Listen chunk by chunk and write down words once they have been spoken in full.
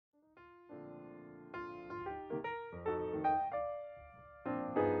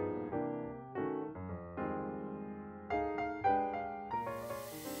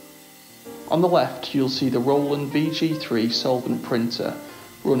On the left, you'll see the Roland VG3 Solvent Printer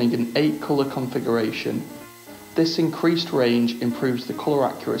running an 8-colour configuration. This increased range improves the colour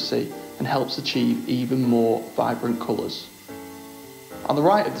accuracy and helps achieve even more vibrant colours. On the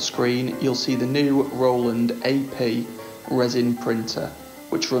right of the screen, you'll see the new Roland AP Resin Printer,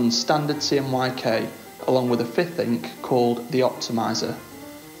 which runs standard CMYK along with a 5th ink called the Optimizer.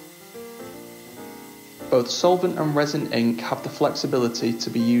 Both solvent and resin ink have the flexibility to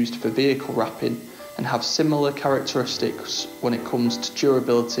be used for vehicle wrapping and have similar characteristics when it comes to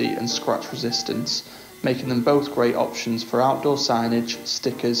durability and scratch resistance, making them both great options for outdoor signage,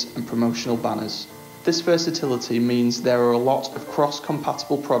 stickers and promotional banners. This versatility means there are a lot of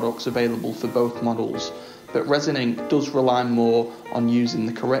cross-compatible products available for both models, but resin ink does rely more on using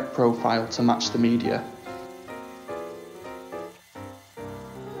the correct profile to match the media.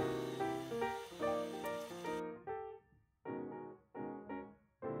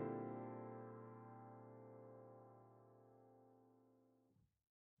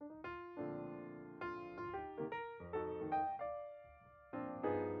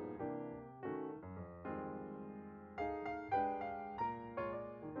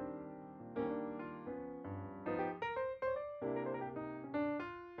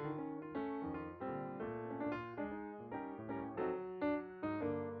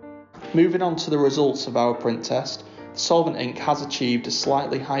 Moving on to the results of our print test, the solvent ink has achieved a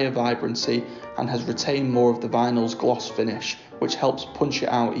slightly higher vibrancy and has retained more of the vinyl's gloss finish, which helps punch it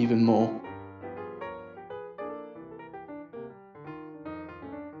out even more.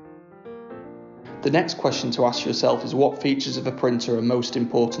 The next question to ask yourself is what features of a printer are most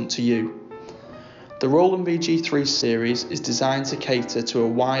important to you? The Roland VG3 series is designed to cater to a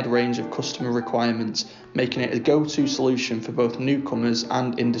wide range of customer requirements, making it a go-to solution for both newcomers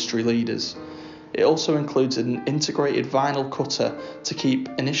and industry leaders. It also includes an integrated vinyl cutter to keep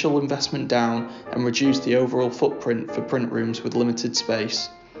initial investment down and reduce the overall footprint for print rooms with limited space.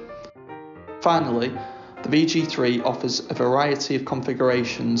 Finally, the VG3 offers a variety of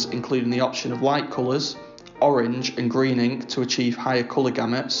configurations, including the option of light colours, orange and green ink to achieve higher colour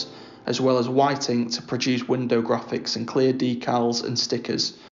gamuts, as well as white ink to produce window graphics and clear decals and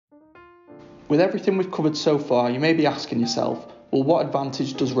stickers. With everything we've covered so far, you may be asking yourself, well, what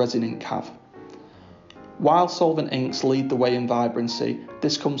advantage does resin ink have? While solvent inks lead the way in vibrancy,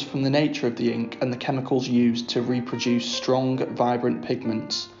 this comes from the nature of the ink and the chemicals used to reproduce strong, vibrant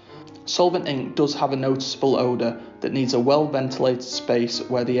pigments. Solvent ink does have a noticeable odour that needs a well-ventilated space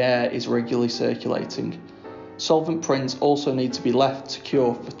where the air is regularly circulating. Solvent prints also need to be left to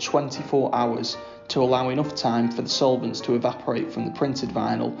cure for 24 hours to allow enough time for the solvents to evaporate from the printed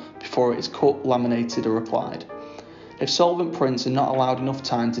vinyl before it is cut, laminated or applied. If solvent prints are not allowed enough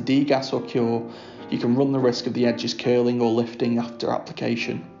time to degas or cure, you can run the risk of the edges curling or lifting after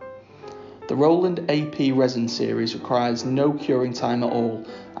application. The Roland AP Resin series requires no curing time at all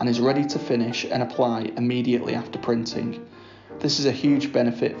and is ready to finish and apply immediately after printing. This is a huge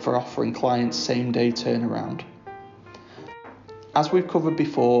benefit for offering clients same-day turnaround. As we've covered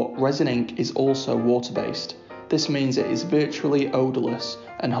before, resin ink is also water-based. This means it is virtually odourless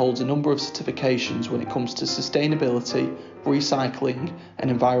and holds a number of certifications when it comes to sustainability, recycling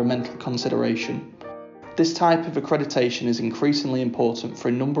and environmental consideration. This type of accreditation is increasingly important for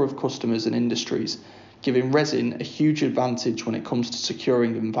a number of customers and industries, giving resin a huge advantage when it comes to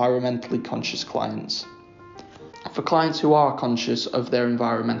securing environmentally conscious clients. For clients who are conscious of their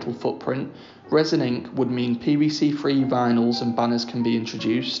environmental footprint, resin ink would mean PVC-free vinyls and banners can be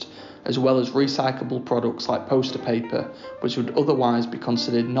introduced, as well as recyclable products like poster paper, which would otherwise be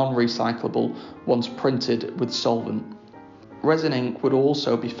considered non-recyclable once printed with solvent. Resin ink would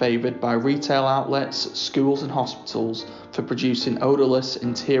also be favoured by retail outlets, schools and hospitals for producing odourless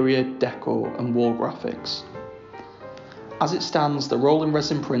interior decor and wall graphics. As it stands, the Roland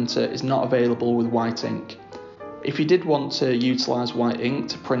Resin Printer is not available with white ink. If you did want to utilise white ink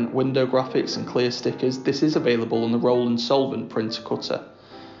to print window graphics and clear stickers, this is available on the Roland Solvent Printer cutter.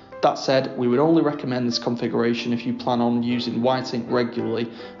 That said, we would only recommend this configuration if you plan on using white ink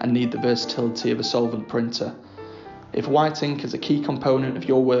regularly and need the versatility of a solvent printer. If white ink is a key component of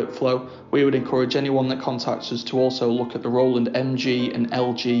your workflow, we would encourage anyone that contacts us to also look at the Roland MG and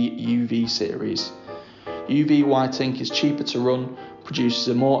LG UV series. UV white ink is cheaper to run, produces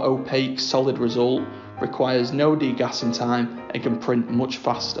a more opaque, solid result, requires no degassing time and can print much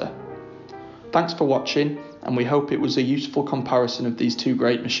faster. Thanks for watching, and we hope it was a useful comparison of these two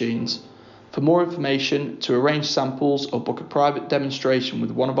great machines. For more information, to arrange samples or book a private demonstration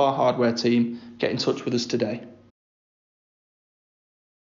with one of our hardware team, get in touch with us today.